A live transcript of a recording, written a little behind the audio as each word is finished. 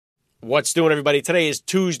What's doing, everybody? Today is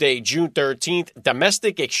Tuesday, June 13th.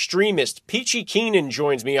 Domestic extremist Peachy Keenan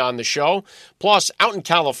joins me on the show. Plus, out in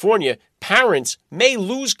California, parents may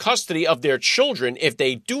lose custody of their children if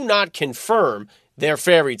they do not confirm their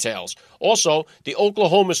fairy tales. Also, the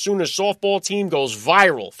Oklahoma Sooners softball team goes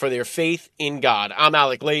viral for their faith in God. I'm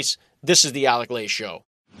Alec Lace. This is the Alec Lace Show.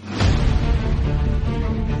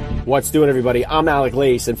 What's doing, everybody? I'm Alec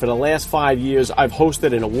Lace, and for the last 5 years, I've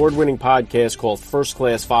hosted an award-winning podcast called First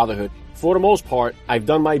Class Fatherhood. For the most part, I've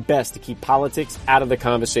done my best to keep politics out of the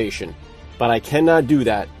conversation, but I cannot do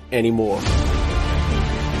that anymore.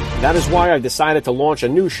 That is why I've decided to launch a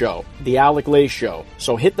new show, The Alec Lace Show.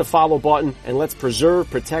 So hit the follow button, and let's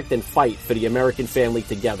preserve, protect, and fight for the American family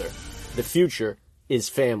together. The future is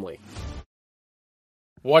family.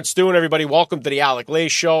 What's doing, everybody? Welcome to the Alec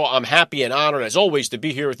Lace Show. I'm happy and honored, as always, to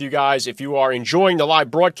be here with you guys. If you are enjoying the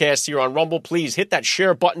live broadcast here on Rumble, please hit that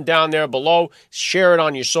share button down there below. Share it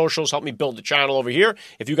on your socials. Help me build the channel over here.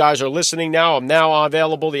 If you guys are listening now, I'm now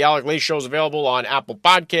available. The Alec Lace Show is available on Apple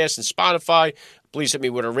Podcasts and Spotify. Please hit me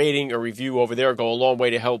with a rating or review over there. Go a long way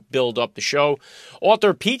to help build up the show.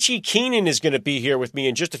 Author Peachy Keenan is going to be here with me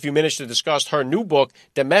in just a few minutes to discuss her new book,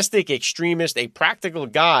 Domestic Extremist, A Practical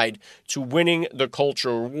Guide to Winning the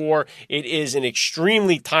Culture War. It is an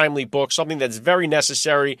extremely timely book, something that's very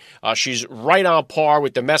necessary. She's right on par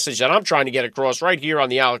with the message that I'm trying to get across right here on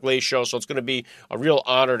the Alec Lace Show, so it's going to be a real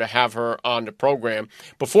honor to have her on the program.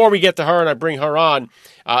 Before we get to her and I bring her on,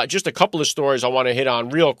 just a couple of stories I want to hit on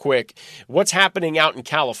real quick. What's happening out in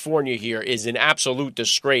California here is an absolute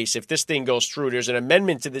disgrace. If this thing goes through, there's an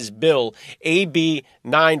amendment to this bill, AB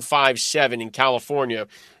 957 in California,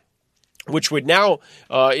 which would now,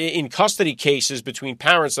 in custody cases between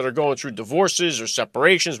parents that are going through divorces or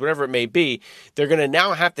separations, whatever it may be, they're going to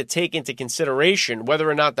now have to take into consideration whether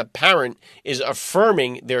or not the parent is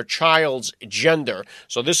affirming their child's gender.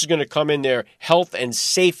 So this is going to come in their health and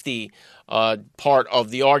safety part of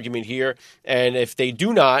the argument here. And if they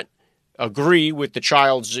do not agree with the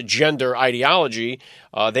child's gender ideology,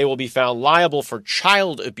 they will be found liable for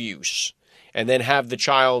child abuse and then have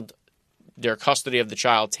their custody of the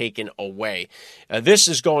child taken away. This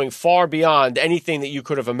is going far beyond anything that you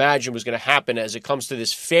could have imagined was going to happen as it comes to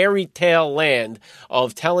this fairy tale land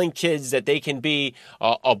of telling kids that they can be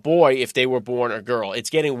a boy if they were born a girl.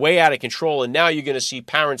 It's getting way out of control, and now you're going to see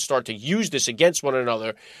parents start to use this against one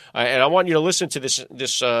another. And I want you to listen to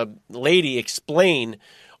this lady explain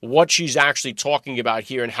what she's actually talking about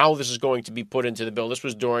here and how this is going to be put into the bill. This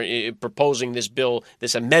was during proposing this bill,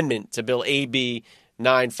 this amendment to Bill AB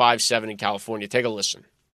 957 in California. Take a listen.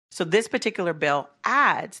 So this particular bill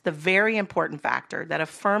adds the very important factor that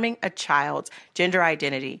affirming a child's gender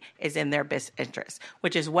identity is in their best interest,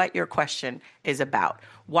 which is what your question is about.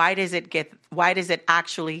 Why does it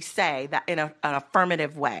actually say that in an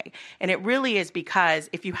affirmative way? And it really is because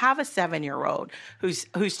if you have a 7-year-old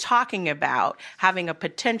who's talking about having a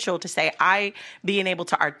potential to say, being able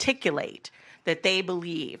to articulate that they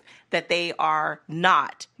believe that they are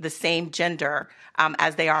not the same gender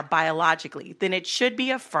as they are biologically, then it should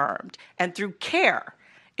be affirmed. And through care,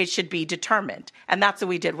 it should be determined. And that's what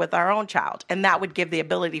we did with our own child. And that would give the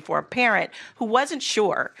ability for a parent who wasn't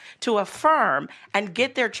sure to affirm and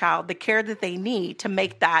get their child the care that they need to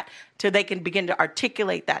make that, so they can begin to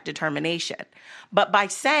articulate that determination. But by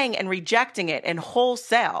saying and rejecting it in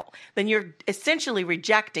wholesale, then you're essentially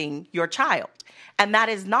rejecting your child. And that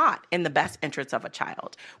is not in the best interests of a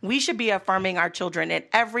child. We should be affirming our children in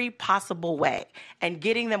every possible way and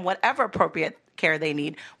getting them whatever appropriate care they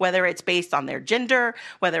need, whether it's based on their gender,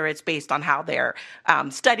 whether it's based on how their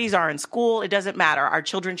studies are in school. It doesn't matter. Our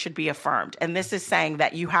children should be affirmed. And this is saying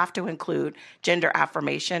that you have to include gender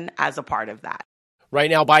affirmation as a part of that. Right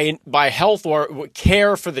now, by health or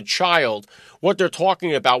care for the child, what they're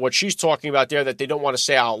talking about, what she's talking about there that they don't want to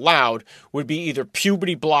say out loud, would be either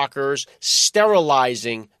puberty blockers,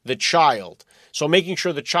 sterilizing the child. So making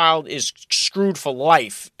sure the child is screwed for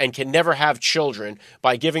life and can never have children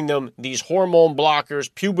by giving them these hormone blockers,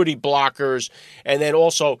 puberty blockers, and then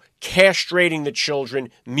also castrating the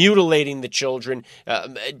children, mutilating the children,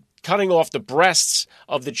 cutting off the breasts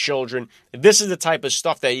of the children. This is the type of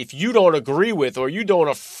stuff that if you don't agree with or you don't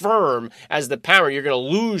affirm as the parent, you're going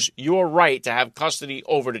to lose your right to have custody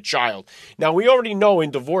over the child. Now, we already know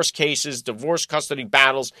in divorce cases, divorce custody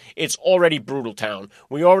battles, it's already brutal town.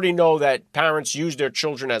 We already know that parents use their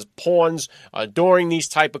children as pawns during these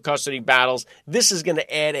type of custody battles. This is going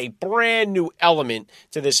to add a brand new element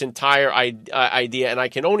to this entire idea, and I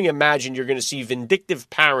can only imagine you're going to see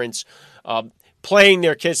vindictive parents playing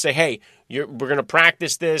their kids say, hey, we're going to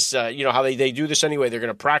practice this. How they do this anyway. They're going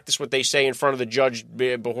to practice what they say in front of the judge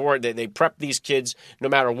before they prep these kids no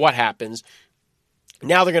matter what happens.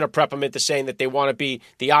 Now they're going to prep them into saying that they want to be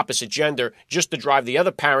the opposite gender just to drive the other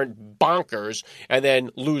parent bonkers and then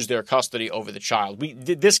lose their custody over the child.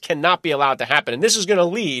 This cannot be allowed to happen. And this is going to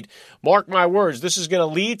lead, mark my words, this is going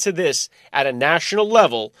to lead to this at a national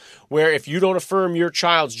level where if you don't affirm your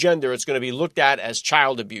child's gender, it's going to be looked at as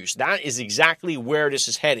child abuse. That is exactly where this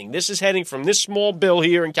is heading. This is heading from this small bill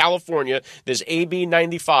here in California, this AB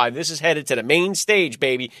 95. This is headed to the main stage,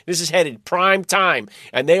 baby. This is headed prime time.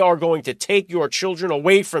 And they are going to take your children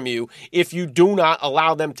away from you if you do not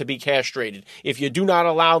allow them to be castrated, if you do not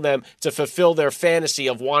allow them to fulfill their fantasy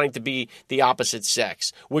of wanting to be the opposite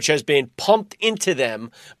sex, which has been pumped into them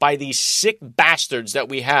by these sick bastards that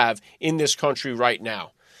we have in this country right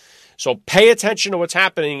now. So pay attention to what's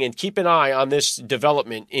happening and keep an eye on this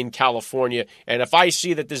development in California. And if I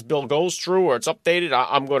see that this bill goes through or it's updated,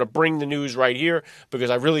 I'm going to bring the news right here because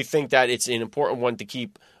I really think that it's an important one to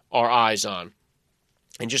keep our eyes on.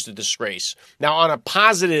 And just a disgrace. Now, on a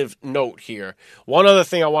positive note here, one other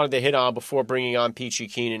thing I wanted to hit on before bringing on Peachy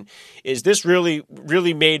Keenan is this really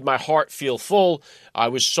made my heart feel full. I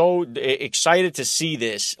was so excited to see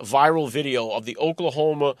this viral video of the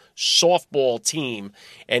Oklahoma softball team,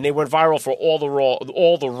 and they went viral for all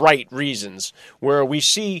the right reasons, where we're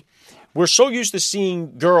so used to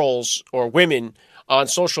seeing girls or women on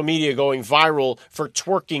social media going viral for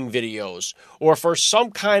twerking videos or for some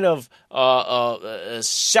kind of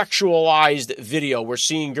sexualized video. We're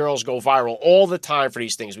seeing girls go viral all the time for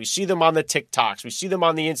these things. We see them on the TikToks. We see them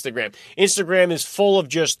on the Instagram. Instagram is full of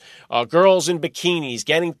just girls in bikinis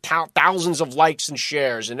getting thousands of likes and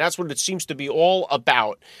shares, and that's what it seems to be all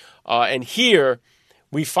about. And here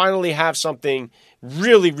we finally have something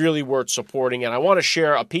really worth supporting, and I want to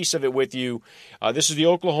share a piece of it with you. This is the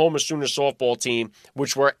Oklahoma Sooners softball team,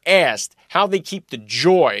 which were asked how they keep the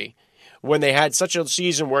joy when they had such a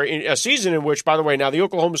season in which, by the way, now the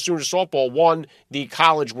Oklahoma Sooners softball won the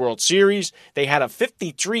College World Series. They had a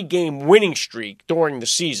 53-game winning streak during the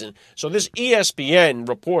season. So this ESPN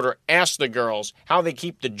reporter asked the girls how they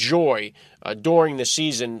keep the joy during the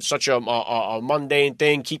season, such a mundane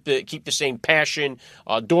thing, keep the same passion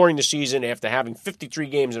during the season after having 53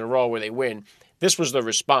 games in a row where they win. This was the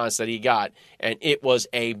response that he got, and it was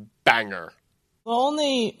a banger. The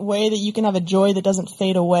only way that you can have a joy that doesn't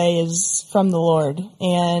fade away is from the Lord.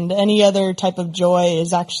 And any other type of joy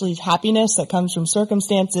is actually happiness that comes from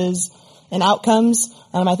circumstances and outcomes.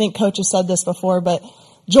 I think Coach has said this before, but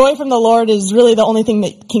joy from the Lord is really the only thing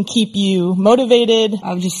that can keep you motivated.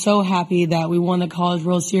 I was just so happy that we won the College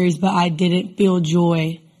World Series, but I didn't feel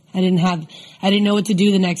joy. I didn't know what to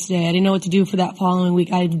do the next day. I didn't know what to do for that following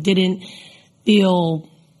week. I didn't feel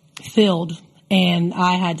filled. And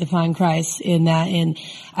I had to find Christ in that. And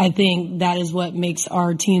I think that is what makes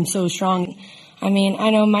our team so strong. I mean, I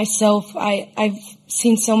know myself, I've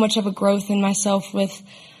seen so much of a growth in myself with,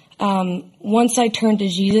 once I turned to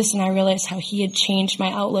Jesus and I realized how he had changed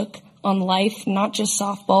my outlook on life, not just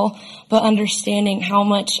softball, but understanding how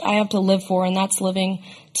much I have to live for, and that's living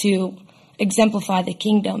to exemplify the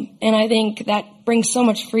kingdom. And I think that brings so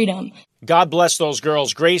much freedom. God bless those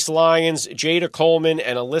girls, Grace Lyons, Jada Coleman,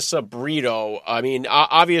 and Alyssa Brito. I mean,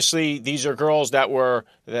 obviously, these are girls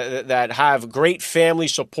that have great family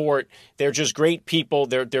support. They're just great people.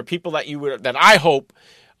 They're people that I hope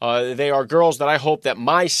they are girls that I hope that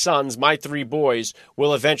my sons, my three boys,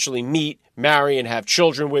 will eventually meet, marry, and have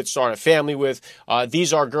children with, start a family with.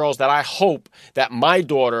 These are girls that I hope that my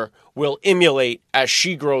daughter will emulate as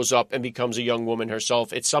she grows up and becomes a young woman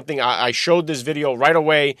herself. It's something I showed this video right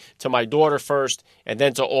away to my daughter first and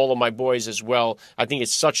then to all of my boys as well. I think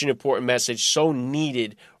it's such an important message, so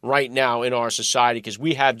needed right now in our society because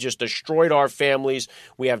we have just destroyed our families.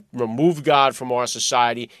 We have removed God from our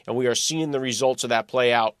society, and we are seeing the results of that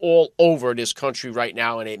play out all over this country right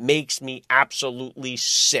now, and it makes me absolutely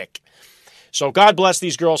sick. So God bless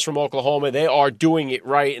these girls from Oklahoma. They are doing it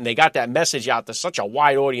right, and they got that message out to such a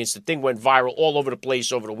wide audience. The thing went viral all over the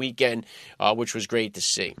place over the weekend, which was great to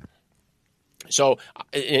see. So,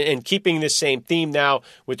 in keeping this same theme now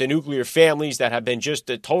with the nuclear families that have been just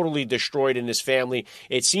totally destroyed in this family,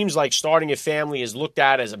 it seems like starting a family is looked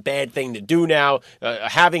at as a bad thing to do now.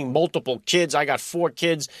 Having multiple kids, I got 4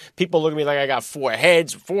 kids. People look at me like I got 4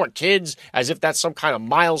 heads, 4 kids, as if that's some kind of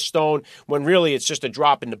milestone, when really it's just a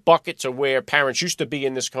drop in the bucket to where parents used to be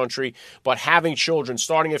in this country. But having children,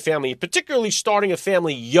 starting a family, particularly starting a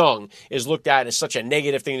family young, is looked at as such a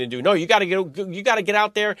negative thing to do. No, you got to get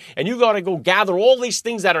out there and you got to go gather all these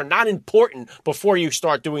things that are not important before you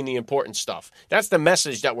start doing the important stuff. That's the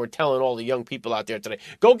message that we're telling all the young people out there today.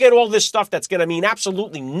 Go get all this stuff that's going to mean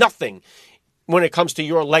absolutely nothing when it comes to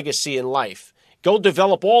your legacy in life. Go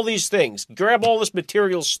develop all these things. Grab all this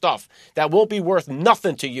material stuff that won't be worth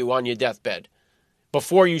nothing to you on your deathbed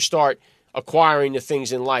before you start acquiring the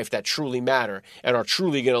things in life that truly matter and are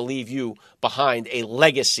truly going to leave you behind a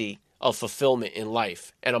legacy of fulfillment in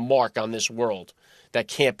life and a mark on this world that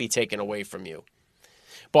can't be taken away from you.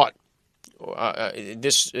 But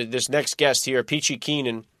this next guest here, Peachy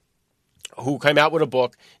Keenan, who came out with a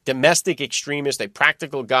book, Domestic Extremist, A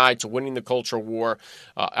Practical Guide to Winning the Culture War.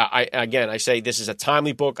 I say this is a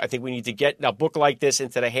timely book. I think we need to get a book like this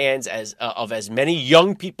into the hands of as many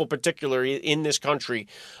young people, particularly in this country.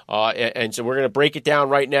 And so we're going to break it down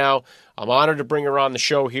right now. I'm honored to bring her on the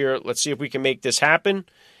show here. Let's see if we can make this happen.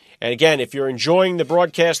 And again, if you're enjoying the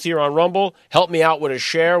broadcast here on Rumble, help me out with a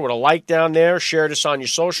share, with a like down there. Share this on your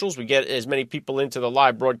socials. We get as many people into the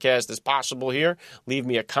live broadcast as possible here. Leave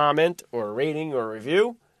me a comment or a rating or a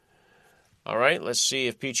review. All right, let's see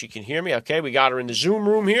if Peachy can hear me. Okay, we got her in the Zoom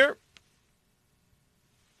room here.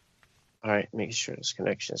 All right, making sure this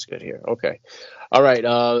connection is good here. Okay. All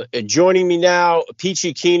right, joining me now,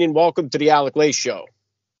 Peachy Keenan. Welcome to the Alec Lace Show.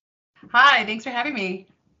 Hi, thanks for having me.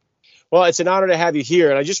 Well, it's an honor to have you here.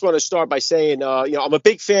 And I just want to start by saying, I'm a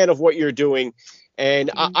big fan of what you're doing.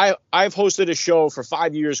 And I've hosted a show for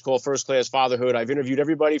 5 years called First Class Fatherhood. I've interviewed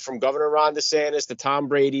everybody from Governor Ron DeSantis to Tom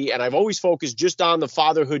Brady. And I've always focused just on the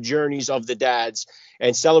fatherhood journeys of the dads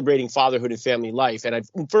and celebrating fatherhood and family life. And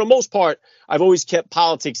for the most part, I've always kept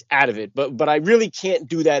politics out of it. But I really can't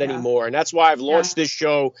do that anymore. And that's why I've launched this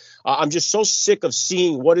show. I'm just so sick of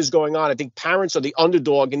seeing what is going on. I think parents are the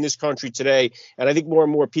underdog in this country today. And I think more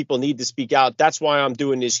and more people need to speak out. That's why I'm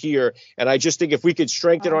doing this here. And I just think if we could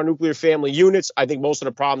strengthen our nuclear family units, I think most of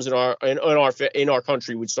the problems in our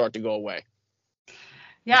country would start to go away.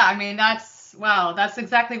 Yeah, I mean, that's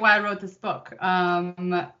exactly why I wrote this book. It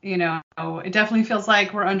definitely feels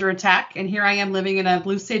like we're under attack. And here I am living in a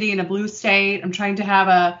blue city, in a blue state. I'm trying to have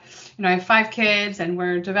I have 5 kids and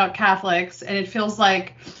we're devout Catholics. And it feels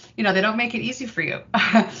like, they don't make it easy for you.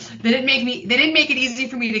 They didn't make it easy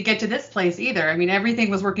for me to get to this place either. I mean, everything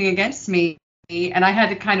was working against me. And I had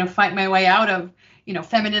to kind of fight my way out of,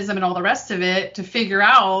 feminism and all the rest of it to figure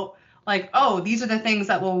out like, oh, these are the things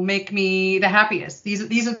that will make me the happiest.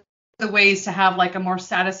 These are the ways to have like a more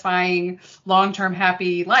satisfying, long-term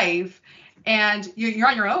happy life. And you're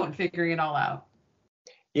on your own figuring it all out.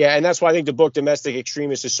 Yeah, and that's why I think the book Domestic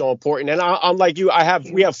Extremist is so important. And I'm like you.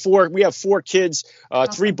 We have 4 kids,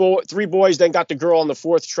 awesome. three boys, then got the girl on the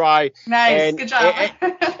 4th try. Nice, good job.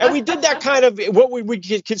 and we did that kind of what we would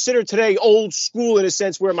consider today old school in a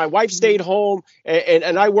sense, where my wife stayed home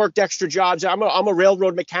and I worked extra jobs. I'm a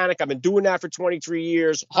railroad mechanic. I've been doing that for 23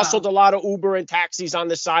 years. Wow. Hustled a lot of Uber and taxis on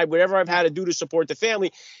the side, whatever I've had to do to support the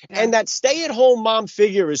family. Yeah. And that stay-at-home mom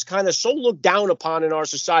figure is kind of so looked down upon in our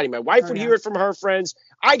society. My wife would hear it from her friends.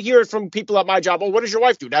 I'd hear it from people at my job. Oh, what does your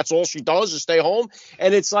wife do? That's all she does is stay home.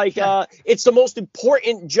 And it's like, it's the most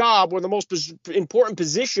important job or the most important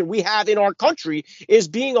position we have in our country is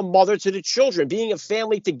being a mother to the children, being a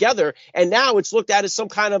family together. And now it's looked at as some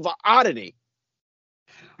kind of oddity.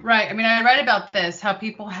 Right. I mean, I read about this, how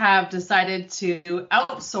people have decided to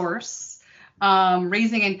outsource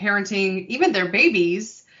raising and parenting, even their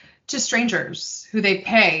babies, to strangers who they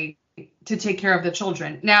pay to take care of the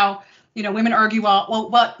children. Now, women argue,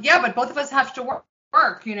 but both of us have to work.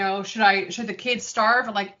 Should the kids starve?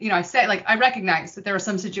 And I recognize that there are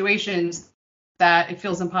some situations that it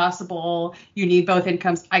feels impossible. You need both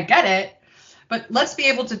incomes. I get it. But let's be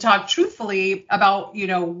able to talk truthfully about,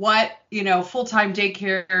 what, full-time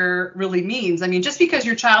daycare really means. I mean, just because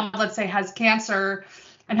your child, let's say, has cancer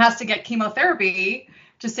and has to get chemotherapy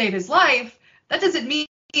to save his life, that doesn't mean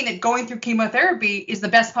that going through chemotherapy is the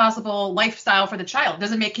best possible lifestyle for the child. It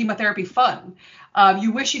doesn't make chemotherapy fun.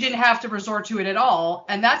 You wish you didn't have to resort to it at all.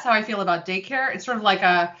 And that's how I feel about daycare. It's sort of like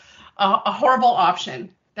a horrible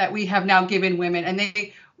option that we have now given women. And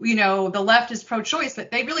they, the left is pro-choice, but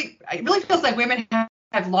it really feels like women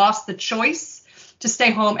have lost the choice to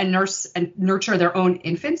stay home and nurse and nurture their own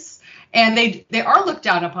infants. And they are looked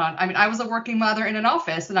down upon. I mean, I was a working mother in an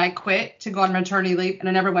office and I quit to go on maternity leave and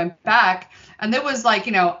I never went back. And there was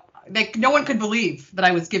no one could believe that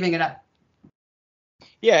I was giving it up.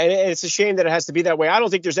 Yeah, and it's a shame that it has to be that way. I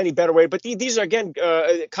don't think there's any better way. But these are, again,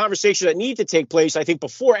 conversations that need to take place, I think,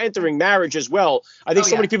 before entering marriage as well. I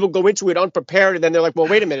think many people go into it unprepared and then they're like, well,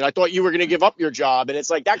 wait a minute, I thought you were going to give up your job. And it's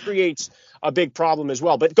like that creates a big problem as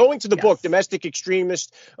well. But going to the book, Domestic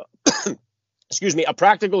Extremist, a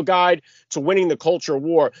practical guide to winning the culture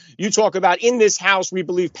war. You talk about, in this house, we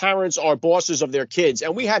believe parents are bosses of their kids.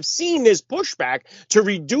 And we have seen this pushback to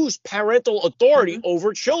reduce parental authority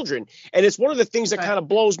over children. And it's one of the things that kind of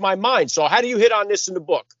blows my mind. So how do you hit on this in the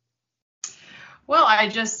book? Well, I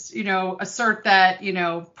just, assert that,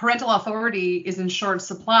 parental authority is in short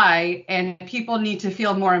supply, and people need to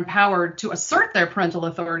feel more empowered to assert their parental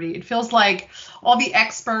authority. It feels like all the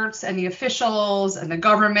experts and the officials and the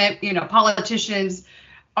government, politicians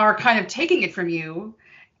are kind of taking it from you,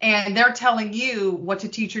 and they're telling you what to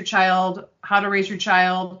teach your child, how to raise your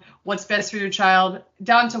child, what's best for your child,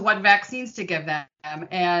 down to what vaccines to give them,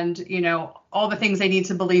 and, all the things they need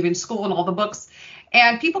to believe in school and all the books.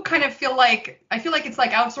 And people kind of I feel like it's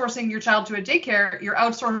like outsourcing your child to a daycare. You're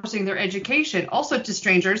outsourcing their education also to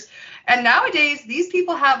strangers. And nowadays, these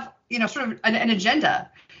people have, sort of an agenda,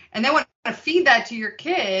 and they want to feed that to your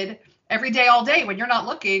kid every day, all day when you're not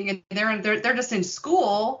looking, and they're just in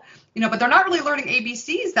school, but they're not really learning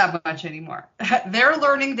ABCs that much anymore. They're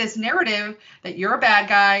learning this narrative that you're a bad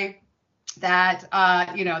guy, that,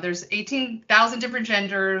 there's 18,000 different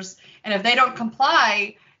genders, and if they don't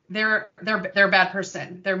comply, they're a bad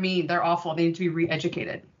person. They're mean. They're awful. They need to be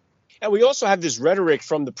re-educated. And we also have this rhetoric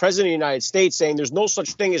from the president of the United States saying there's no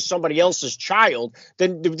such thing as somebody else's child.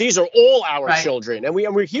 Then these are all our children. And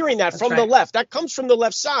we're hearing that from the left. That comes from the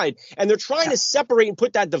left side. And they're trying to separate and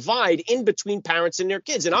put that divide in between parents and their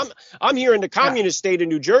kids. And I'm here in the communist state of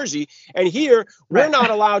New Jersey. And here we're not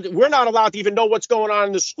allowed to even know what's going on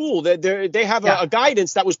in the school. They have a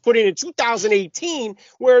guidance that was put in 2018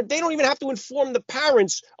 where they don't even have to inform the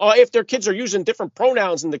parents if their kids are using different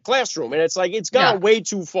pronouns in the classroom. And it's like, it's gone way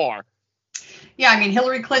too far. Yeah, I mean,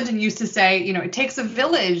 Hillary Clinton used to say, it takes a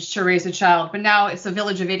village to raise a child, but now it's a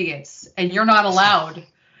village of idiots, and you're not allowed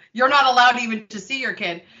even to see your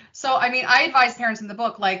kid. So, I mean, I advise parents in the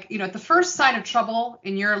book, like, the first sign of trouble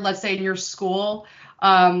in let's say in your school,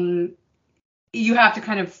 you have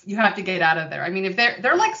to get out of there. I mean, if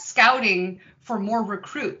they're like scouting for more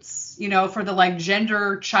recruits, for the like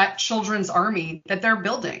gender children's army that they're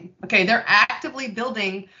building. Okay, they're actively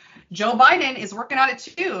building. Joe Biden is working on it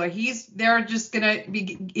too. They're just going to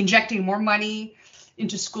be injecting more money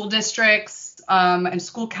into school districts and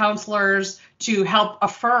school counselors to help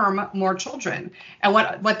affirm more children. And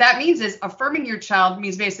what that means is affirming your child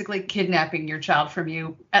means basically kidnapping your child from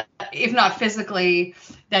you, if not physically,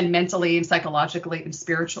 then mentally and psychologically and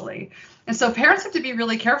spiritually. And so parents have to be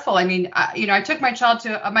really careful. I mean, I took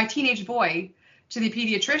my teenage boy to the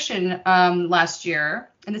pediatrician last year,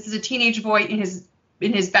 and this is a teenage boy in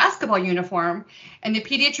his basketball uniform, and the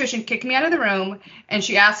pediatrician kicked me out of the room, and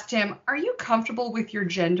she asked him, "Are you comfortable with your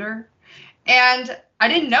gender?" And I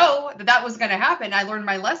didn't know that was going to happen. I learned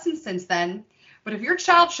my lesson since then. But if your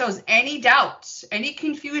child shows any doubt, any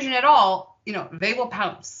confusion at all, they will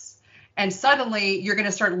pounce. And suddenly you're going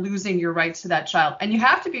to start losing your rights to that child. And you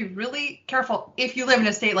have to be really careful if you live in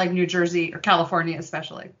a state like New Jersey or California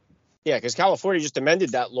especially. Yeah, because California just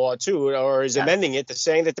amended that law too, or is amending it to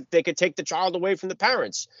saying that they could take the child away from the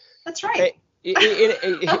parents. That's right.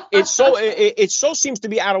 It so seems to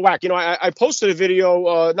be out of whack. I posted a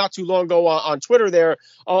video not too long ago on Twitter there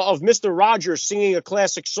of Mr. Rogers singing a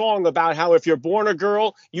classic song about how if you're born a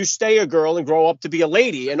girl, you stay a girl and grow up to be a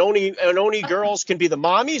lady, and only girls can be the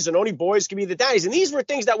mommies and only boys can be the daddies. And these were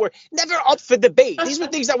things that were never up for debate. These were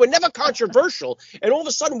things that were never controversial. And all of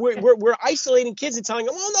a sudden we're isolating kids and telling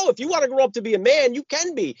them, well, no, if you want to grow up to be a man, you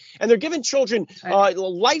can be. And they're giving children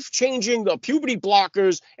life-changing puberty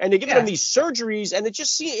blockers, and they're giving them these surgeries, and it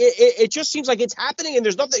just seems like it's happening, and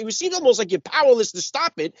there's nothing. It seems almost like you're powerless to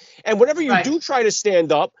stop it. And whenever you do try to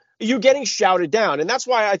stand up, you're getting shouted down. And that's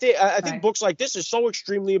why I think books like this is so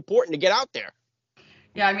extremely important to get out there.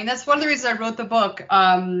 Yeah, I mean, that's one of the reasons I wrote the book,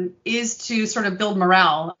 is to sort of build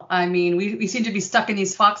morale. I mean, we seem to be stuck in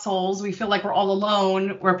these foxholes. We feel like we're all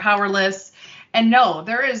alone, we're powerless. And no,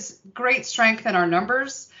 there is great strength in our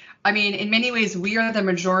numbers. I mean, in many ways, we are the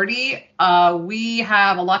majority. We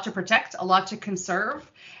have a lot to protect, a lot to conserve,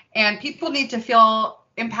 and people need to feel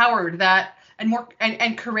empowered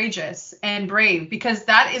and courageous and brave, because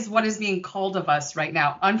that is what is being called of us right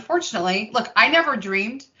now. Unfortunately, look, I never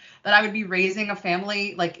dreamed that I would be raising a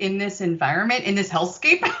family like in this environment, in this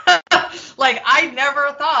hellscape. Like, I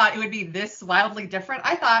never thought it would be this wildly different.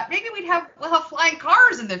 I thought maybe we'll have flying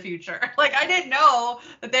cars in the future. Like, I didn't know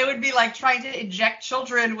that they would be like trying to inject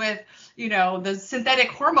children with, the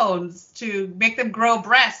synthetic hormones to make them grow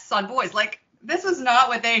breasts on boys. Like, this was not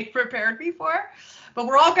what they prepared me for. but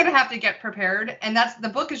we're all going to have to get prepared. And the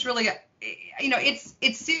book is really,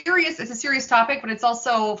 it's serious. It's a serious topic, but it's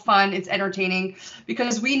also fun. It's entertaining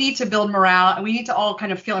because we need to build morale and we need to all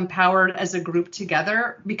kind of feel empowered as a group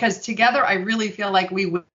together, because together I really feel like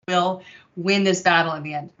we will win this battle in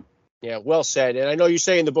the end. Yeah, well said. And I know you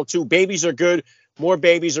say in the book too, babies are good. More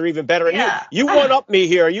babies are even better. And yeah. you one up me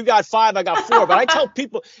here. You got 5, I got 4. But I tell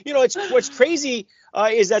people, it's what's crazy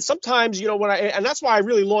is that sometimes, and that's why I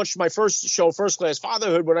really launched my first show, First Class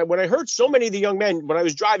Fatherhood, when I heard so many of the young men, when I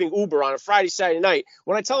was driving Uber on a Friday, Saturday night,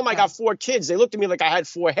 when I tell them I got 4 kids, they looked at me like I had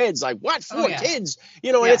 4 heads. Like, what? 4 kids?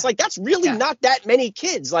 And it's like, that's really not that many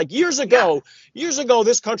kids. Like years ago,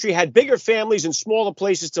 this country had bigger families and smaller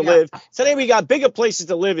places to live. Today we got bigger places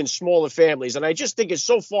to live in smaller families. And I just think it's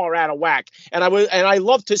so far out of whack. And I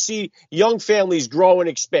love to see young families grow and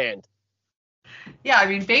expand. Yeah, I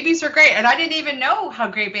mean, babies are great. And I didn't even know how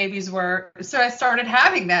great babies were. So I started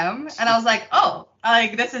having them and I was like, oh,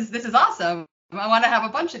 this is awesome. I want to have a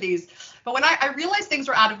bunch of these. But when I realized things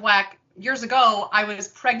were out of whack years ago, I was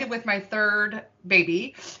pregnant with my 3rd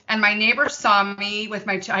baby and my neighbor saw me with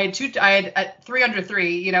I had 3 under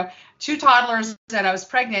 3, 2 toddlers, and I was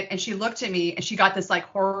pregnant, and she looked at me and she got this like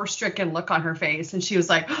horror-stricken look on her face. And she was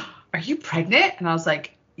like, oh, are you pregnant? And I was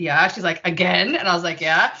like, yeah. She's like, again? And I was like,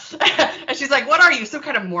 yeah. And she's like, what are you, some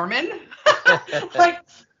kind of Mormon? Like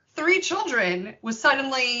 3 children was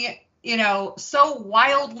suddenly, so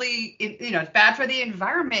wildly, it's bad for the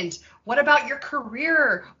environment. What about your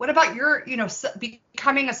career? What about your,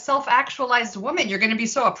 becoming a self-actualized woman? You're going to be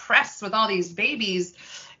so oppressed with all these babies.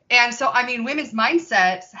 And so, I mean, women's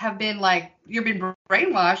mindsets have been like, you've been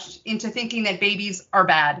brainwashed into thinking that babies are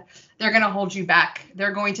bad. They're going to hold you back.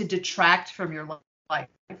 They're going to detract from your life.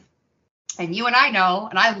 And you and I know,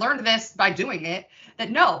 and I learned this by doing it, that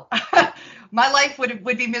no, my life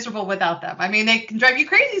would be miserable without them. I mean, they can drive you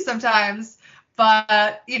crazy sometimes,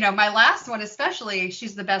 but, my last one especially,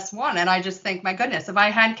 she's the best one. And I just think, my goodness, if I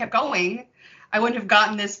hadn't kept going, I wouldn't have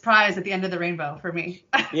gotten this prize at the end of the rainbow for me.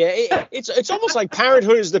 Yeah, it's almost like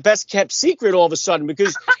parenthood is the best kept secret all of a sudden,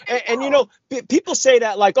 because, and people say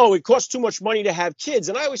that like, oh, it costs too much money to have kids.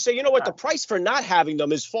 And I always say, you know what, the price for not having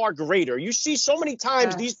them is far greater. You see so many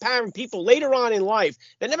times these parent people later on in life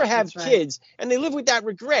that never have kids and they live with that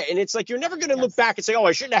regret. And it's like, you're never going to look back and say, oh,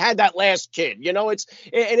 I shouldn't have had that last kid.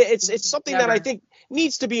 It's something that I think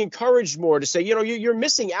needs to be encouraged more, to say, you're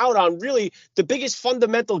missing out on really the biggest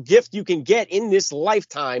fundamental gift you can get in this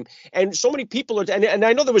lifetime. And so many people are, and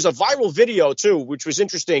I know there was a viral video too, which was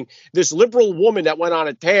interesting. This liberal woman that went on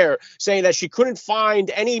a tear saying that she couldn't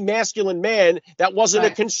find any masculine man that wasn't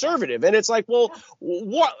a conservative. And it's like, well,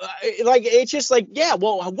 what, like, it's just like, yeah,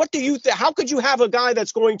 well, what do you think? How could you have a guy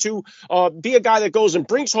that's going to be a guy that goes and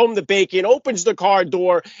brings home the bacon, opens the car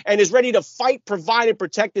door, and is ready to fight, provide, and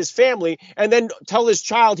protect his family, and then tell his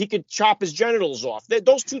child he could chop his genitals off?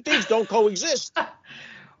 Those two things don't coexist.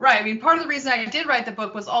 Right. I mean, part of the reason I did write the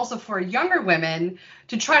book was also for younger women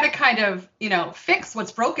to try to kind of, fix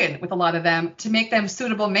what's broken with a lot of them, to make them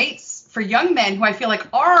suitable mates for young men who I feel like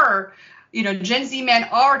are, Gen Z men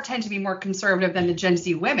tend to be more conservative than the Gen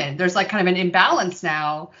Z women. There's like kind of an imbalance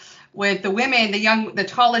now with the women, the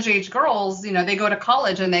college age girls, they go to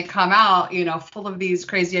college and they come out, full of these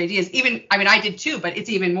crazy ideas. I did too, but it's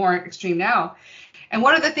even more extreme now. And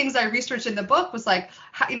one of the things I researched in the book was like,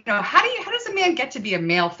 how does a man get to be a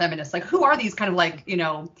male feminist? Like, who are these kind of like,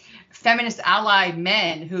 feminist ally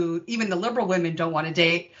men who even the liberal women don't want to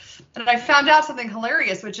date? And I found out something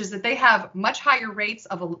hilarious, which is that they have much higher rates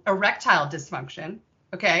of erectile dysfunction.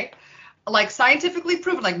 Okay. Like scientifically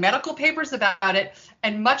proven, like medical papers about it,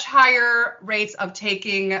 and much higher rates of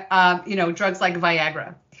taking, drugs like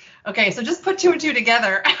Viagra. Okay, so just put 2 and 2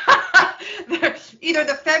 together. Either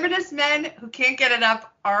the feminist men who can't get it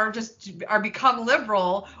up are become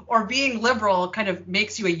liberal, or being liberal kind of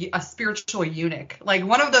makes you a spiritual eunuch. Like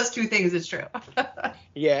one of those 2 things is true.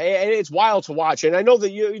 Yeah, and it's wild to watch. And I know that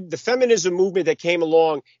the feminism movement that came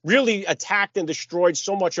along really attacked and destroyed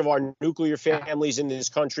so much of our nuclear families in this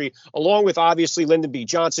country, along with obviously Lyndon B.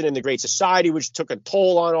 Johnson and the Great Society, which took a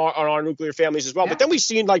toll on our nuclear families as well. Yeah. But then we've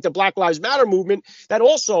seen like the Black Lives Matter movement that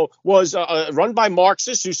also was run by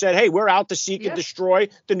Marxists who said, hey, we're out to seek and destroy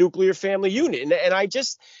the nuclear family unit. And I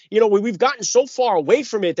just, we've gotten so far away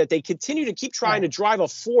from it that they continue to keep trying to drive a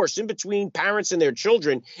force in between parents and their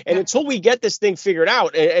children. And until we get this thing figured out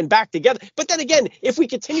and back together. But then again, if we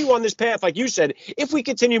continue on this path, like you said, if we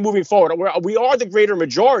continue moving forward, we are the greater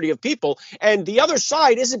majority of people, and the other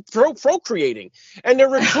side isn't procreating, and they're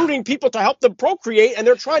recruiting people to help them procreate, and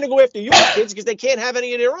they're trying to go after your kids because they can't have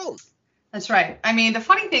any of their own. That's right. I mean, the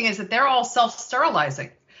funny thing is that they're all self-sterilizing.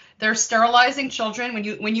 They're sterilizing children.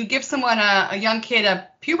 When you give someone a young kid a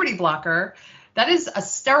puberty blocker, that is a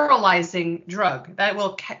sterilizing drug that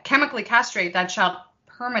will chemically castrate that child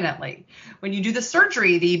permanently. When you do the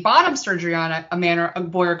surgery, the bottom surgery on a man or a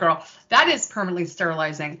boy or girl, that is permanently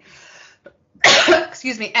sterilizing.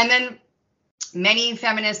 Excuse me. And then many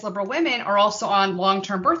feminist liberal women are also on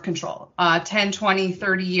long-term birth control, 10, 20,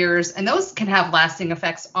 30 years, and those can have lasting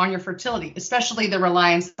effects on your fertility, especially the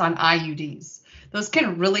reliance on IUDs. Those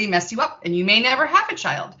can really mess you up, and you may never have a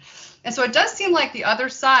child. And so it does seem like the other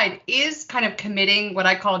side is kind of committing what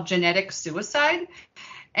I call genetic suicide.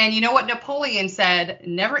 And you know what Napoleon said,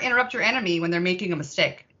 never interrupt your enemy when they're making a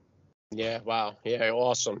mistake. Yeah. Wow. Yeah.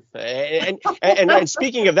 Awesome. And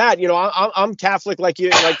speaking of that, I'm Catholic like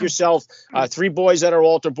yourself. 3 boys that are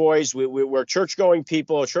altar boys. We're church going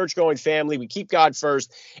people, a church going family. We keep God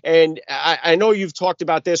first. And I know you've talked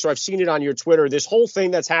about this, or I've seen it on your Twitter. This whole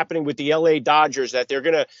thing that's happening with the LA Dodgers, that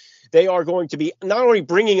they are going to be not only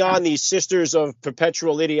bringing on these sisters of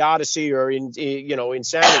perpetual idiocy or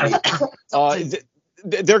insanity.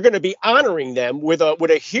 They're going to be honoring them with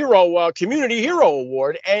a hero, community hero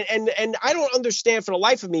award. And I don't understand for the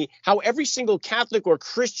life of me how every single Catholic or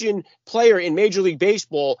Christian player in Major League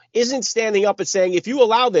Baseball isn't standing up and saying, if you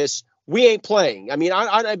allow this, we ain't playing. I mean,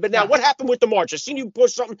 but now what happened with the march? I've seen you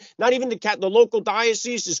post something. Not even the local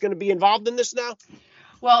diocese is going to be involved in this now.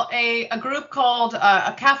 Well, a group called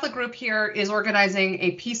a Catholic group here is organizing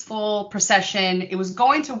a peaceful procession. It was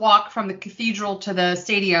going to walk from the cathedral to the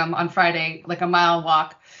stadium on Friday, like a mile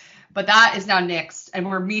walk, but that is now nixed. And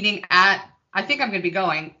we're meeting at, I think I'm going to be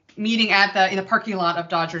going, in the parking lot of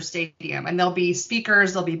Dodger Stadium. And there'll be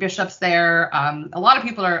speakers, there'll be bishops there. A lot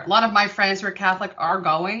of my friends who are Catholic are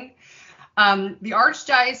going. The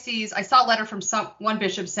Archdiocese, I saw a letter from one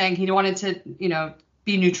bishop saying he wanted to,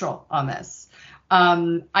 be neutral on this.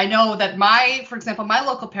 I know that for example, my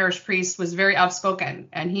local parish priest was very outspoken,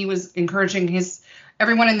 and he was encouraging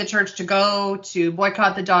everyone in the church to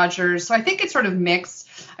boycott the Dodgers. So I think it's sort of mixed.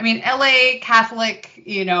 I mean, LA Catholic,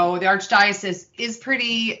 the Archdiocese is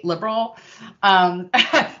pretty liberal. So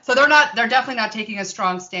they're definitely not taking a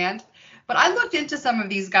strong stand. But I looked into some of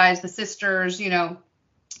these guys, the sisters,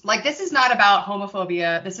 like, this is not about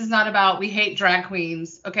homophobia. This is not about we hate drag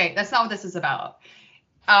queens. Okay, that's not what this is about.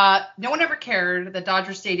 No one ever cared that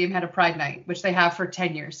Dodger Stadium had a Pride Night, which they have for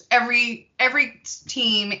 10 years. Every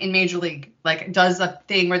team in Major League does a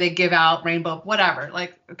thing where they give out rainbow, whatever.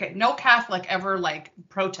 Okay, no Catholic ever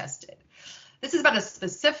protested. This is about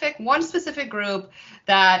one specific group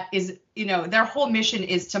that is, their whole mission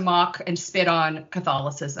is to mock and spit on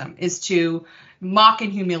Catholicism, is to mock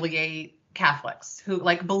and humiliate Catholics who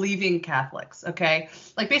believing Catholics. Okay,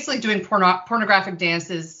 basically doing pornographic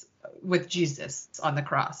dances with Jesus on the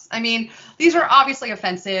cross. I mean, these are obviously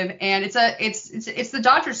offensive, and it's the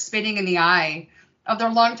Dodgers spitting in the eye of their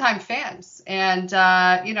longtime fans. And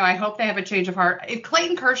I hope they have a change of heart. If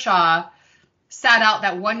Clayton Kershaw sat out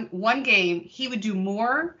that one game, he would do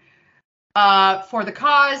more for the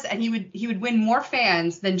cause, and he would win more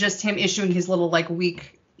fans than just him issuing his little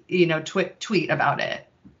weak tweet about it.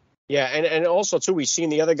 Yeah, and also, too, we've seen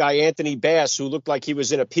the other guy, Anthony Bass, who looked like he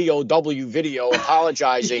was in a POW video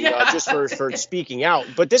apologizing just for speaking out.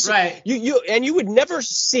 But this, right. You would never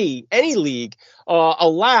see any league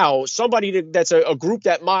allow somebody that's a group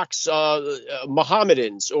that mocks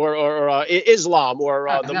Mohammedans or Islam or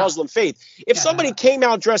the Muslim faith. If somebody came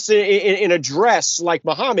out dressed in a dress like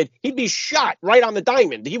Muhammad, he'd be shot right on the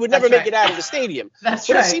diamond. He would never make it out of the stadium. But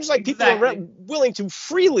it seems like people are willing to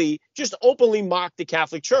freely, just openly mock the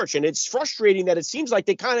Catholic Church. And it's frustrating that it seems like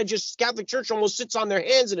they kind of Catholic Church almost sits on their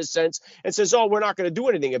hands in a sense and says, oh, we're not going to do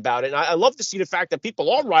anything about it. And I love to see the fact that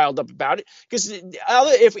people are riled up about it, because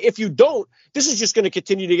if you don't, this is just going to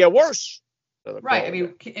continue to get worse. Right. I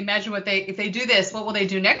mean, imagine if they do this, what will they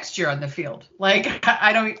do next year on the field?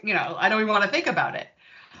 I don't even want to think about it.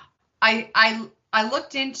 I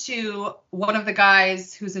looked into one of the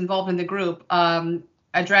guys who's involved in the group, a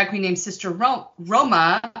drag queen named Sister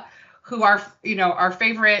Roma, who our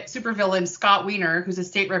favorite supervillain Scott Wiener, who's a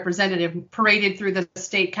state representative, paraded through the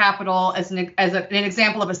state capitol as an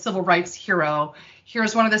example of a civil rights hero.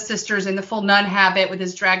 Here's one of the sisters in the full nun habit with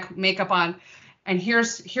his drag makeup on, and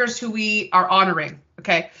here's who we are honoring.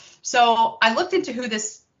 Okay, so I looked into who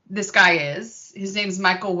this guy is. His name's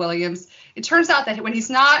Michael Williams. It turns out that when he's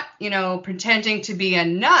not, pretending to be a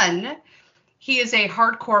nun, he is a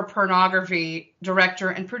hardcore pornography director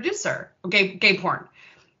and producer, gay porn.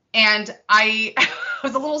 And I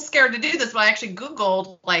was a little scared to do this, but I actually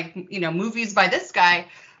Googled movies by this guy.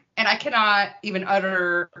 And I cannot even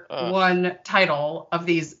utter one title of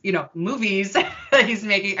these, movies that he's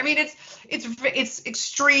making. I mean, it's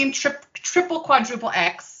extreme triple quadruple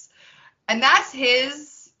X, and that's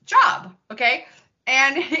his job. Okay.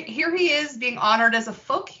 And here he is being honored as a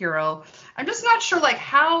folk hero. I'm just not sure, like,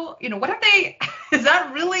 how, what have they, is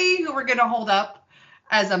that really who we're going to hold up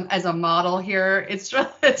as a model here?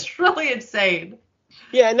 It's really insane.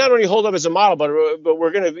 Yeah, and not only hold up as a model, but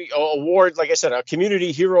we're going to be award, like I said, a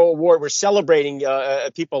community hero award. We're celebrating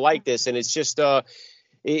people like this, and it's just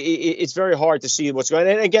it's very hard to see what's going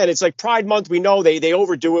on. And again, it's like Pride Month. We know they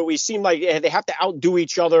overdo it. We seem like they have to outdo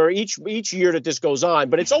each other each year that this goes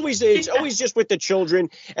on. But it's always just with the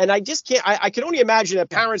children. And I just can't. I can only imagine that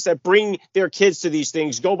parents that bring their kids to these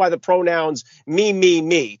things go by the pronouns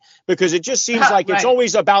me, because it just seems like it's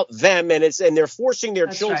always about them, and they're forcing their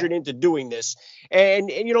children into doing this.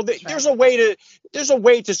 And there's a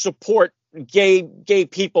way to support gay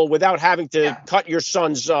people without having to cut your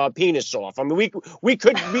son's penis off. I mean, we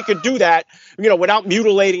could do that, without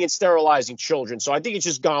mutilating and sterilizing children. So I think it's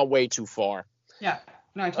just gone way too far. Yeah,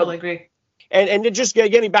 no, I totally agree. And just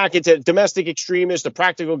getting back into domestic extremists, the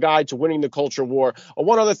practical guide to winning the culture war.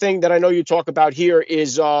 One other thing that I know you talk about here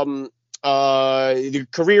is the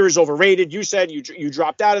career is overrated. You said you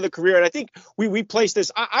dropped out of the career, and I think we place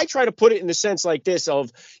this. I try to put it in the sense like this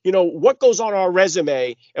of, what goes on our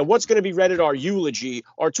resume and what's going to be read at our eulogy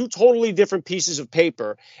are two totally different pieces of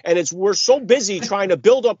paper, and we're so busy trying to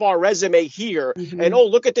build up our resume here, and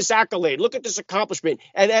look at this accolade, look at this accomplishment,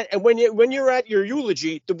 and when you're at your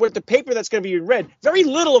eulogy, the paper that's going to be read, very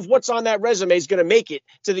little of what's on that resume is going to make it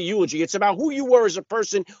to the eulogy. It's about who you were as a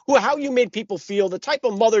person, how you made people feel, the type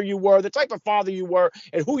of mother you were, the type of father you were,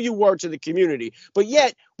 and who you were to the community. But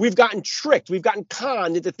yet we've gotten tricked, we've gotten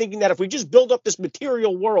conned into thinking that if we just build up this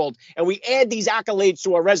material world and we add these accolades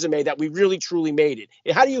to our resume, that we really truly made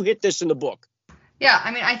it. How do you hit this in the book? Yeah,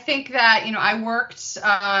 I mean, I think that, I worked,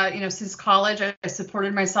 since college. I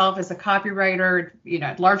supported myself as a copywriter,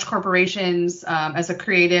 at large corporations, as a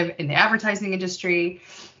creative in the advertising industry.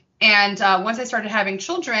 And once I started having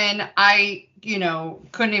children, I,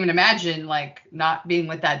 couldn't even imagine like not being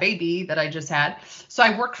with that baby that I just had. So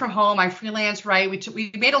I worked from home. I freelanced, right?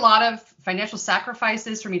 We made a lot of financial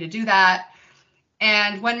sacrifices for me to do that.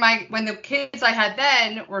 And when the kids I had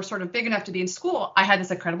then were sort of big enough to be in school, I had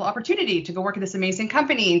this incredible opportunity to go work at this amazing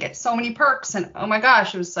company and get so many perks. And oh my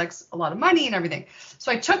gosh, it was like a lot of money and everything.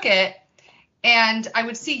 So I took it. And I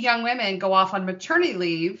would see young women go off on maternity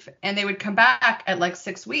leave, and they would come back at like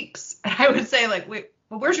 6 weeks. And I would say, like, wait,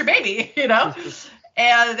 well, where's your baby?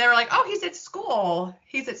 And they were like, oh, he's at school.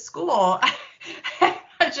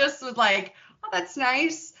 I just was like, oh, that's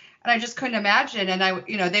nice. And I just couldn't imagine. And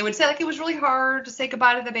they would say, like, it was really hard to say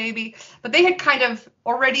goodbye to the baby. But they had kind of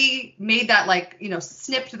already made that, like,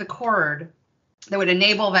 snipped the cord that would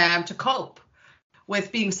enable them to cope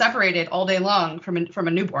with being separated all day long from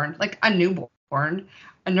a newborn,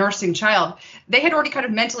 a nursing child. They had already kind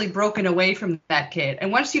of mentally broken away from that kid.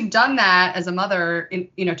 And once you've done that as a mother,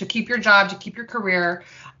 to keep your job, to keep your career,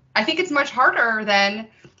 I think it's much harder than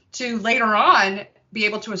to later on be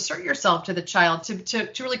able to assert yourself to the child, to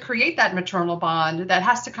really create that maternal bond that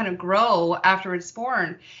has to kind of grow after it's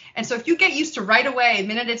born. And so if you get used to right away, the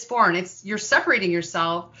minute it's born, you're separating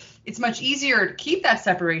yourself, it's much easier to keep that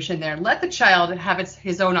separation there. Let the child have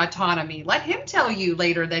his own autonomy. Let him tell you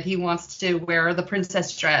later that he wants to wear the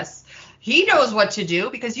princess dress. He knows what to do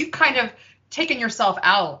because you've kind of taken yourself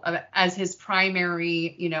out as his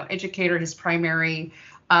primary, educator, his primary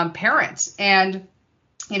parent. And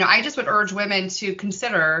I just would urge women to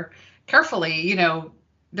consider carefully,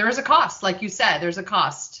 there is a cost. Like you said, there's a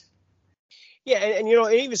cost. Yeah, and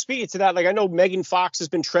even speaking to that, like I know Megan Fox has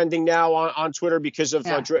been trending now on Twitter because of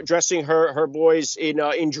dressing her boys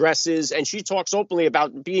in dresses, and she talks openly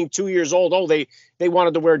about being 2 years old. Oh, they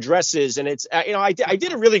wanted to wear dresses, and it's I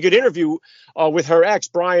did a really good interview with her ex,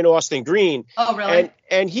 Brian Austin Green. Oh, really?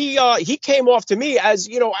 And he came off to me as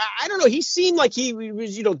I don't know, he seemed like he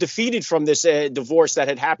was defeated from this divorce that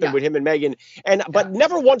had happened with him and Megan, but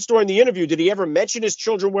never once during the interview did he ever mention his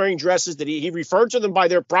children wearing dresses. Did he referred to them by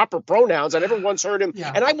their proper pronouns? I never once heard him,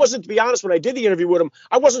 and I wasn't, to be honest, when I did the interview with him,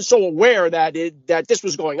 I wasn't so aware that this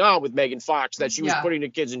was going on with Megan Fox, that she was putting the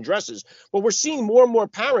kids in dresses. But we're seeing more and more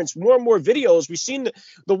parents, more and more videos. We've seen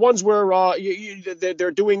the ones where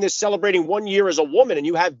they're doing this, celebrating 1 year as a woman, and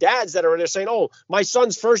you have dads that are there saying, "Oh, my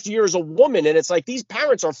son's first year as a woman," and it's like these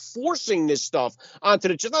parents are forcing this stuff onto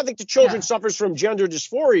the children. I think the children suffers from gender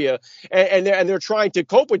dysphoria, and they're trying to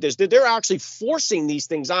cope with this. They're actually forcing these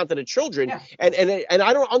things onto the children, and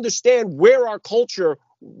I don't understand where our culture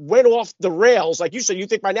went off the rails. Like you said, you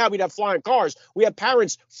think by now we'd have flying cars. We have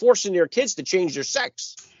parents forcing their kids to change their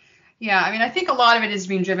sex. Yeah, I mean, I think a lot of it is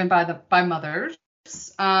being driven by mothers.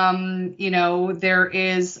 There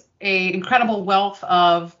is a incredible wealth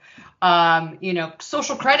of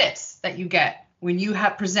social credits that you get when you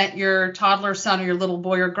present your toddler son or your little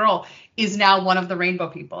boy or girl is now one of the rainbow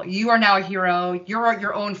people. You are now a hero. You're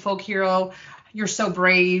your own folk hero. You're so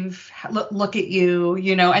brave. Look at you,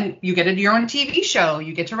 and you get your own TV show.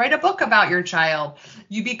 You get to write a book about your child.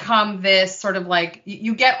 You become this sort of like,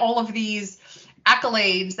 you get all of these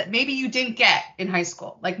accolades that maybe you didn't get in high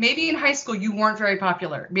school. Like maybe in high school you weren't very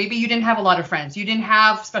popular. Maybe you didn't have a lot of friends. You didn't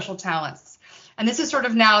have special talents. And this is sort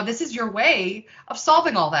of now, this is your way of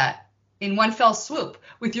solving all that in one fell swoop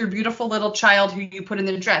with your beautiful little child who you put in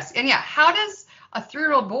the dress. And yeah, how does a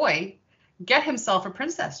 3-year-old boy get himself a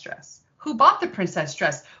princess dress? Who bought the princess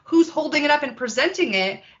dress? Who's holding it up and presenting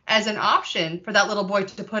it as an option for that little boy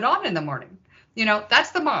to put on in the morning?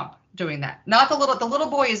 That's the mom doing that. Not the little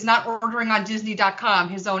boy is not ordering on Disney.com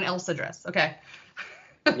his own Elsa dress. Okay.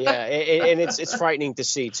 Yeah, and it's frightening to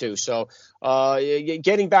see too. So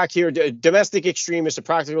getting back here, Domestic Extremist, a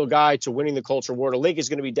practical guide to winning the culture war. The link is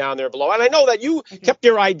going to be down there below. And I know that you kept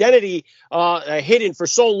your identity hidden for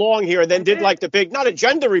so long here, and then did like the big, not a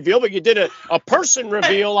gender reveal, but you did a person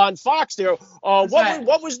reveal on Fox there.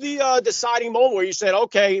 What was the deciding moment where you said,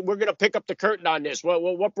 okay, we're going to pick up the curtain on this?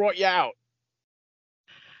 What brought you out?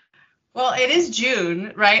 Well, it is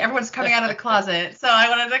June, right? Everyone's coming out of the closet. So I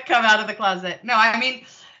wanted to come out of the closet. No, I mean,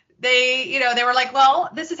 they were like, well,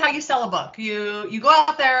 this is how you sell a book. You go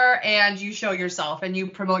out there and you show yourself and you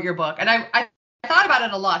promote your book. And I thought about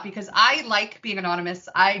it a lot because I like being anonymous.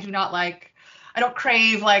 I don't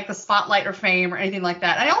crave like the spotlight or fame or anything like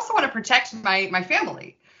that. And I also want to protect my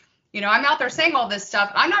family. I'm out there saying all this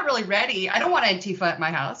stuff. I'm not really ready. I don't want Antifa at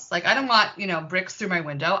my house. Like, I don't want, bricks through my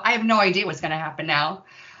window. I have no idea what's going to happen now.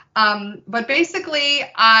 But basically,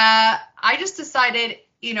 I just decided,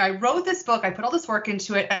 I wrote this book, I put all this work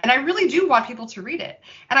into it, and I really do want people to read it.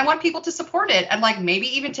 And I want people to support it and like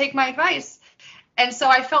maybe even take my advice. And so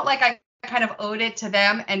I felt like I kind of owed it to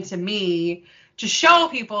them and to me to show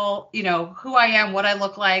people, who I am, what I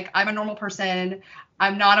look like. I'm a normal person.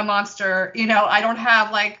 I'm not a monster. I don't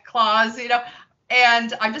have like claws,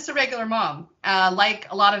 and I'm just a regular mom,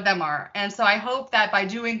 like a lot of them are. And so I hope that by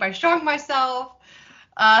showing myself,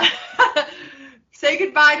 say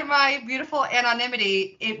goodbye to my beautiful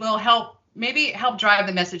anonymity, it will help drive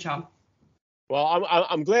the message home. Well,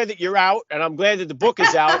 I'm glad that you're out, and I'm glad that the book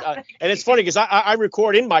is out. And it's funny because I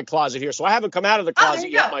record in my closet here, so I haven't come out of the closet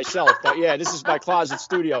yet myself. But yeah, this is my closet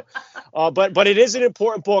studio. But it is an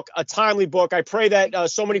important book, a timely book. I pray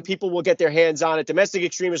that so many people will get their hands on it. Domestic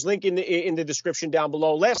Extremist, link in the description down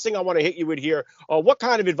below. Last thing I want to hit you with here, what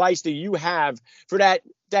kind of advice do you have for that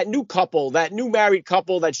new couple, that new married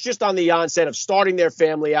couple that's just on the onset of starting their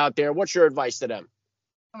family out there? What's your advice to them?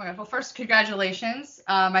 Oh my God. Well, first, congratulations.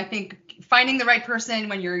 I think finding the right person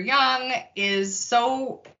when you're young is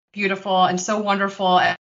so beautiful and so wonderful.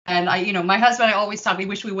 And my husband, I always thought we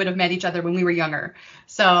wish we would have met each other when we were younger.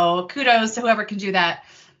 So kudos to whoever can do that.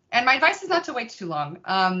 And my advice is not to wait too long.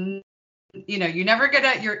 You never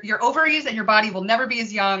get your ovaries and your body will never be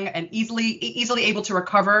as young and easily able to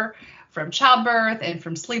recover from childbirth and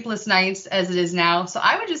from sleepless nights as it is now. So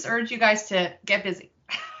I would just urge you guys to get busy.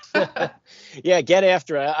 Yeah, get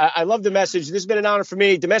after it. I love the message. This has been an honor for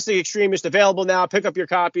me. Domestic Extremist, available now. Pick up your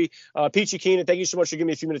copy. Peachy, Keenan, thank you so much for giving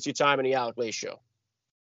me a few minutes of your time on the Alec Lace Show.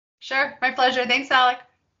 Sure. My pleasure. Thanks, Alec.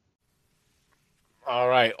 All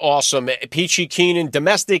right, awesome. Peachy, Keenan,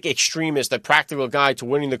 Domestic Extremist, a practical guide to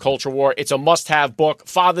winning the culture war. It's a must-have book.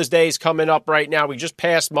 Father's Day is coming up right now. We just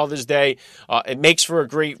passed Mother's Day. It makes for a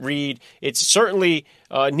great read. It's certainly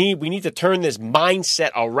we need to turn this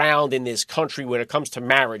mindset around in this country when it comes to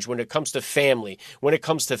marriage, when it comes to family, when it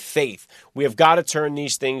comes to faith. We have got to turn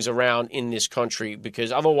these things around in this country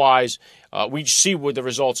because otherwise we see what the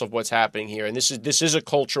results of what's happening here. And this is a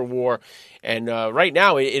culture war. And right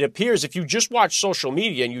now it appears if you just watch social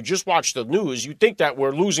media and you just watch the news, you think that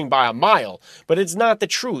we're losing by a mile. But it's not the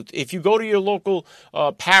truth. If you go to your local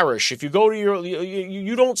parish, if you go to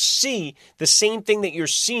you don't see the same thing that you're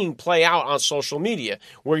seeing play out on social media,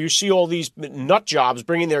 where you see all these nut jobs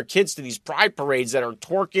bringing their kids to these pride parades that are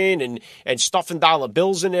twerking and stuffing dollar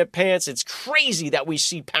bills in their pants. It's crazy that we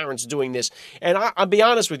see parents doing this. And I'll be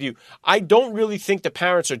honest with you, I don't really think the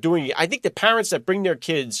parents are doing it. I think the parents that bring their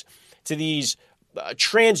kids to these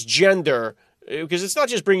transgender, because it's not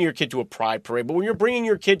just bringing your kid to a pride parade, but when you're bringing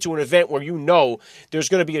your kid to an event where you know there's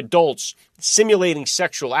going to be adults simulating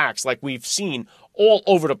sexual acts like we've seen all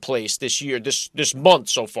over the place this year, this month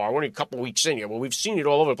so far. We're only a couple of weeks in here, but we've seen it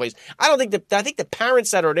all over the place. I think the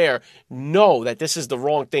parents that are there know that this is the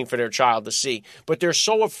wrong thing for their child to see, but they're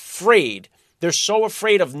so afraid. They're so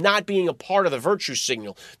afraid of not being a part of the virtue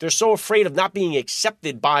signal. They're so afraid of not being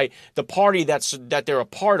accepted by the party that they're a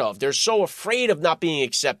part of. They're so afraid of not being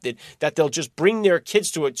accepted that they'll just bring their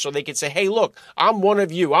kids to it so they can say, hey, look, I'm one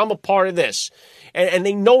of you. I'm a part of this. And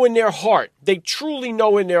they know in their heart, they truly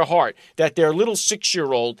know in their heart that their little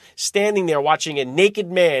 6-year-old standing there watching a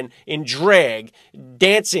naked man in drag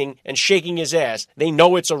dancing and shaking his ass, they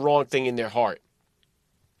know it's a wrong thing in their heart.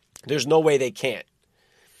 There's no way they can't.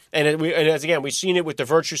 And as again, we've seen it with the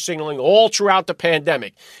virtue signaling all throughout the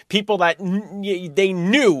pandemic. People that they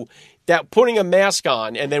knew that putting a mask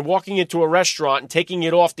on and then walking into a restaurant and taking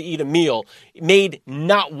it off to eat a meal made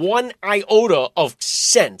not one iota of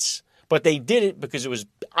sense. But they did it because it was,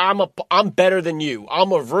 I'm better than you.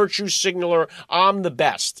 I'm a virtue signaler. I'm the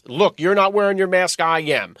best. Look, you're not wearing your mask. I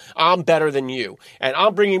am. I'm better than you. And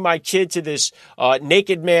I'm bringing my kid to this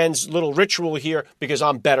naked man's little ritual here because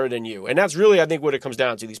I'm better than you. And that's really, I think, what it comes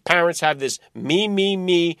down to. These parents have this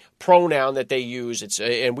me pronoun that they use.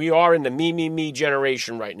 And we are in the me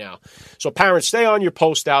generation right now. So parents, stay on your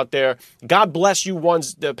post out there. God bless you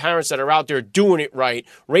the parents that are out there doing it right,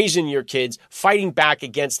 raising your kids, fighting back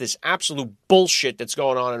against this absolute bullshit that's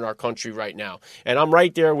going on in our country right now. And I'm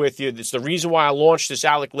right there with you. It's the reason why I launched this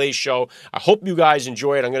Alec Lace show. I hope you guys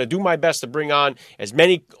enjoy it. I'm going to do my best to bring on as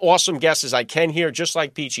many awesome guests as I can here, just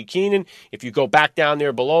like Peachy Keenan. If you go back down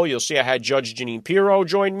there below, you'll see I had Judge Janine Pirro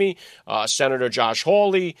join me, Senator Josh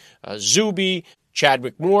Hawley, Zuby,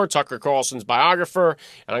 Chadwick Moore, Tucker Carlson's biographer,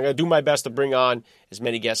 and I'm going to do my best to bring on as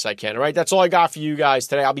many guests as I can. All right, that's all I got for you guys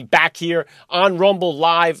today. I'll be back here on Rumble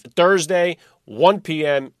Live Thursday, 1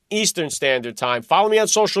 p.m. Eastern Standard Time. Follow me on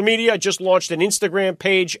social media. I just launched an Instagram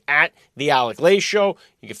page at The Alec Lace Show.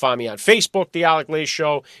 You can find me on Facebook, The Alec Lace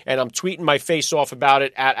Show, and I'm tweeting my face off about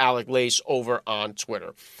it at Alec Lace over on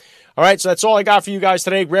Twitter. All right, so that's all I got for you guys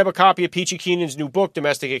today. Grab a copy of Peachy Keenan's new book,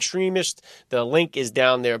 Domestic Extremist. The link is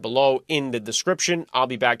down there below in the description. I'll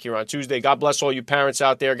be back here on Tuesday. God bless all you parents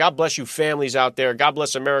out there. God bless you families out there. God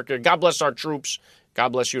bless America. God bless our troops. God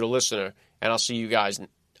bless you, the listener. And I'll see you guys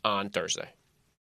on Thursday.